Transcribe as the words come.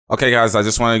Okay, guys, I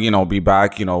just want to, be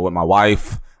back, with my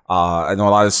wife. I know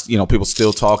a lot of, people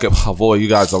still talk about, boy, you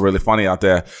guys are really funny out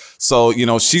there. So,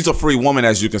 she's a free woman,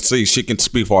 as you can see. She can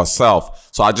speak for herself.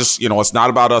 So I just, it's not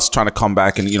about us trying to come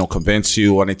back and, convince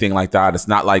you or anything like that. It's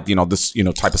not like, this,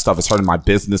 type of stuff is hurting my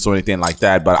business or anything like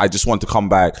that. But I just want to come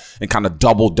back and kind of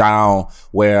double down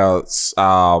where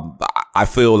I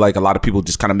feel like a lot of people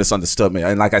just kind of misunderstood me.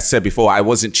 And like I said before, I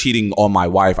wasn't cheating on my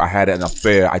wife. I had an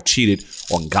affair. I cheated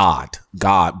on God.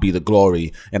 God be the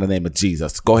glory in the name of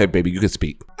Jesus. Go ahead, baby. You can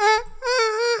speak.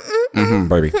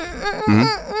 Baby.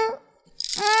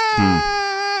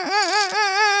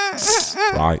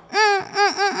 Right.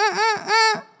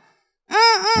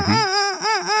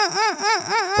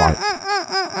 Right.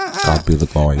 God be the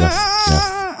glory. Yes.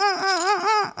 Yes.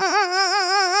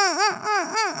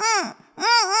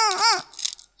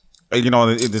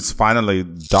 It's finally,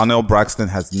 Donnell Braxton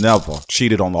has never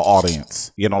cheated on the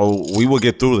audience. We will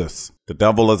get through this. The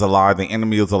devil is a lie. The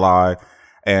enemy is a lie.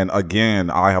 And again,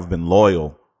 I have been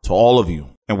loyal to all of you.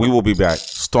 And we will be back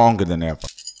stronger than ever.